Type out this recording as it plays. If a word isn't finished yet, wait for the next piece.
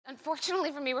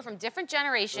Unfortunately for me, we're from different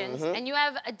generations, and you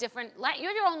have a different, you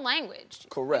have your own language.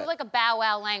 Correct. You have like a bow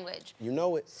wow language. You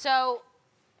know it. So,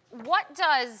 what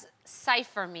does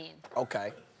cipher mean?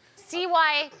 Okay.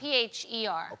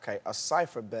 C-Y-P-H-E-R. Okay, a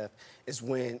cipher, Beth, is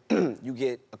when you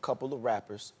get a couple of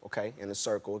rappers, okay, in a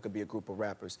circle. It could be a group of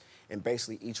rappers, and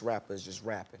basically each rapper is just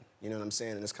rapping. You know what I'm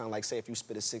saying? And it's kind of like, say, if you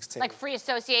spit a 16. Like free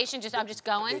association, I'm just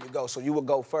going? There you go. So you would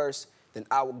go first, then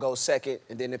I would go second,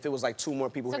 and then if it was like 2 more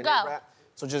people here, go. rap.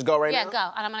 So just go right now? Yeah, go,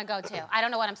 and I'm gonna go too. I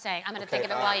don't know what I'm saying. I'm gonna think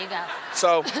of it while you go.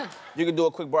 So you can do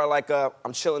a quick bar like,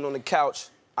 I'm chilling on the couch.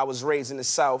 I was raised in the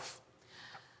South.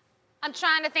 I'm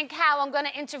trying to think how I'm gonna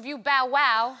interview Bow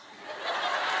Wow.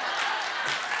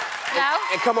 No?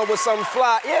 And come up with something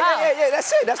fly. Yeah,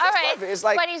 that's it. That's perfect. It's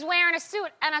like... But he's wearing a suit,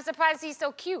 and I'm surprised he's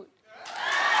so cute. All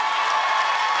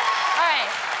right,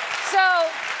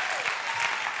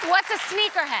 so what's a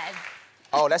sneakerhead?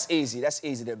 Oh, that's easy. That's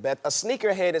easy there, Beth. A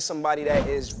sneakerhead is somebody that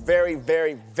is very,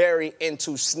 very, very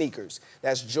into sneakers.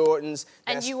 That's Jordans.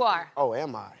 And you are? Oh,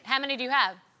 am I? How many do you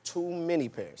have? Too many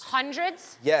pairs.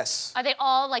 Hundreds? Yes. Are they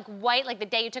all like white, like the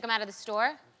day you took them out of the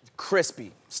store?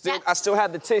 Crispy. I still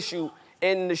have the tissue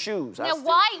in the shoes. Now,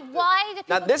 why do people...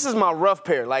 Now, this is my rough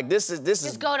pair. Like, this is...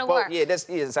 Just go to work. Yeah,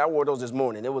 I wore those this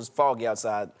morning. It was foggy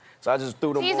outside, so I just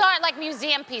threw them These on. aren't like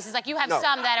museum pieces. Like, you have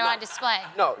some that are on display.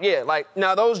 No, yeah, like,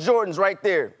 now those Jordans right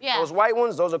there, yeah. Those white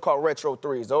ones, those are called Retro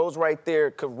 3s. Those right there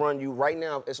could run you right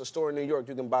now. It's a store in New York.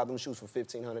 You can buy them shoes for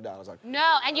 $1,500. Like,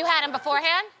 no, and you had them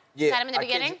beforehand? Yeah. You had them in the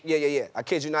beginning? Yeah. I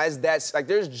kid you not. That's like,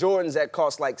 there's Jordans that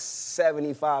cost like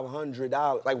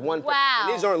 $7,500. Like one. Wow.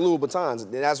 And these aren't Louis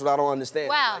Vuittons. That's what I don't understand.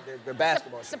 Wow. Like, they're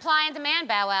basketball shoes. Supply and demand,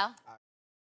 Bow Wow.